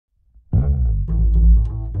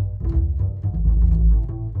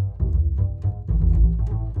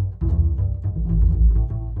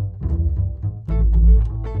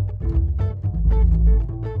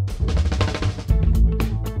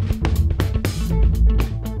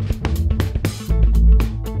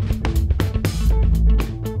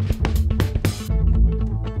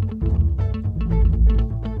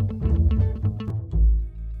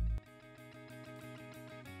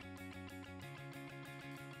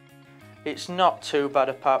It's not too bad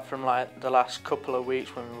apart from like the last couple of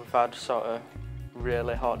weeks when we've had sort of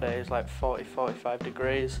really hot days, like 40, 45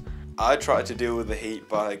 degrees. I try to deal with the heat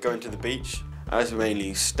by going to the beach. I just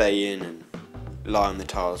mainly stay in and lie on the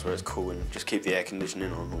tiles where it's cool and just keep the air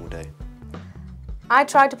conditioning on all day. I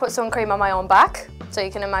tried to put sun cream on my own back, so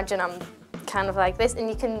you can imagine I'm kind of like this, and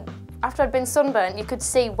you can, after I'd been sunburnt, you could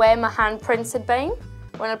see where my handprints had been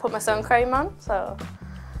when I put my sun cream on, so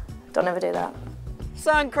don't ever do that.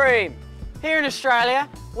 Sun cream. Here in Australia,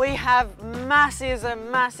 we have masses and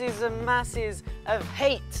masses and masses of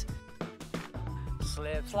heat.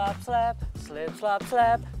 Slip, slap, slap, slip, slap,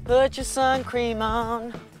 slap, put your sun cream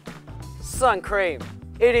on. Sun cream.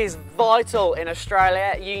 It is vital in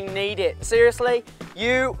Australia. You need it. Seriously,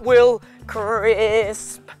 you will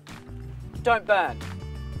crisp. Don't burn.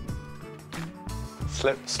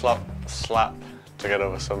 Slip, slap, slap to get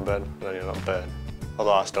over sunburn, and then you're not burned.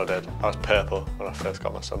 Although I still did. I was purple when I first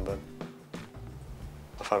got my sunburn.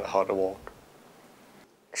 I found it hard to walk.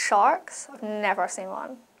 Sharks? I've never seen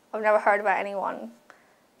one. I've never heard about anyone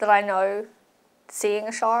that I know seeing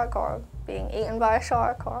a shark or being eaten by a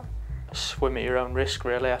shark or... Swim at your own risk,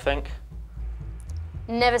 really, I think.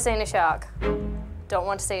 Never seen a shark. Don't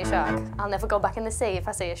want to see a shark. I'll never go back in the sea if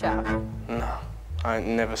I see a shark. No, I ain't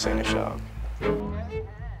never seen a shark.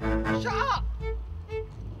 Shut up!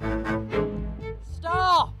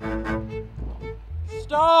 Stop!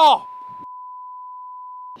 Stop!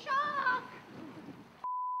 Shark!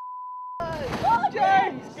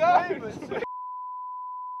 James, go!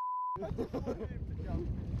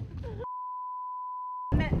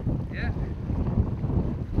 Yeah.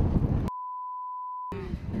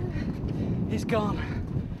 He's gone.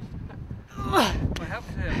 What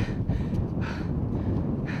happened to him?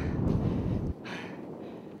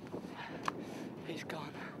 He's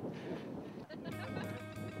gone.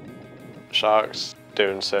 Sharks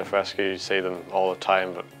doing surf rescue, you see them all the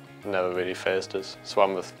time, but never really phased us.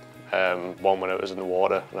 Swam with one when it was in the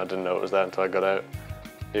water, and I didn't know it was there until I got out.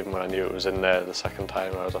 Even when I knew it was in there the second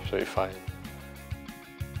time, I was absolutely fine.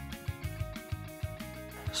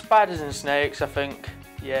 Spiders and snakes, I think,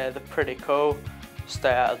 yeah, they're pretty cool.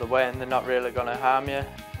 Stay out of the way and they're not really going to harm you.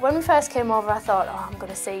 When we first came over, I thought, oh, I'm going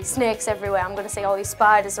to see snakes everywhere. I'm going to see all these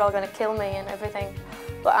spiders, they're all going to kill me and everything.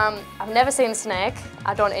 But I've never seen a snake.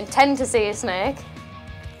 I don't intend to see a snake.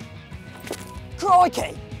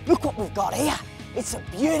 Crikey! Look what we've got here. It's a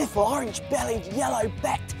beautiful orange-bellied,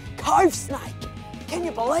 yellow-backed cove snake. Can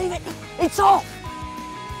you believe it? It's off!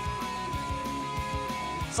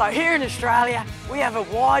 So here in Australia, we have a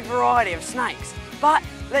wide variety of snakes. But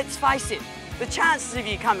let's face it, the chances of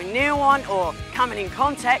you coming near one or coming in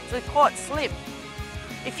contact are quite slim.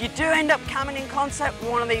 If you do end up coming in contact with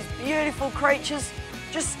one of these beautiful creatures,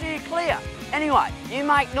 just steer clear. Anyway, you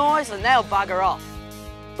make noise and they'll bugger off.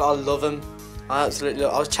 I love them. I absolutely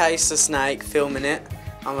love. I was chasing a snake, filming it,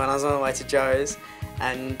 and when I was on the way to Joe's,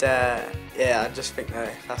 and yeah, I just think they're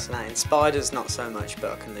fascinating. Spiders, not so much,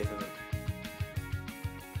 but I can live with them.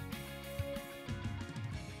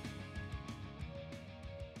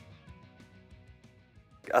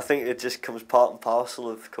 I think it just comes part and parcel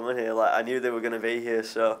of coming here. Like, I knew they were going to be here,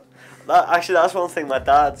 so that's one thing. My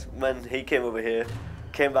dad, when he came over here,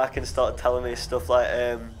 came back and started telling me stuff like,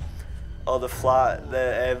 oh,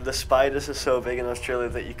 the spiders are so big in Australia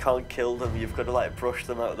that you can't kill them. You've got to like brush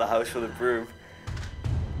them out of the house with a broom.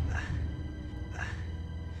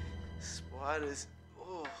 Spiders.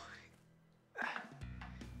 Oh.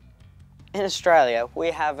 In Australia, we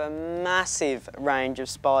have a massive range of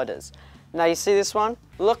spiders. Now you see this one?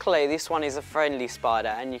 Luckily, this one is a friendly spider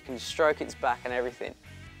and you can stroke its back and everything.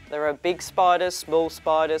 There are big spiders, small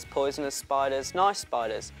spiders, poisonous spiders, nice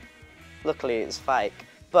spiders. Luckily, it's fake.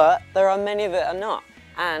 But there are many that are not,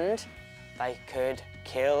 and they could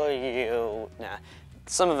kill you. Nah,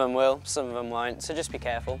 some of them will, some of them won't, so just be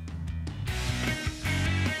careful.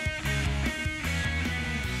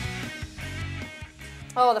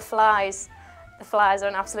 Oh, the flies. The flies are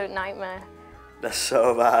an absolute nightmare. They're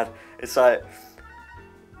so bad. It's like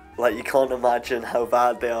you can't imagine how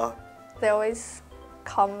bad they are. They always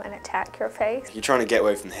come and attack your face. You're trying to get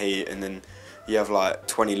away from the heat, and then you have like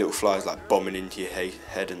 20 little flies like bombing into your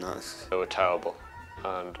head, and that's... They were terrible,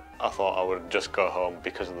 and I thought I would just go home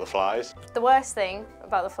because of the flies. The worst thing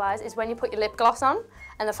about the flies is when you put your lip gloss on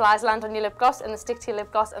and the flies land on your lip gloss and they stick to your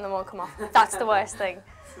lip gloss and they won't come off. That's the worst thing.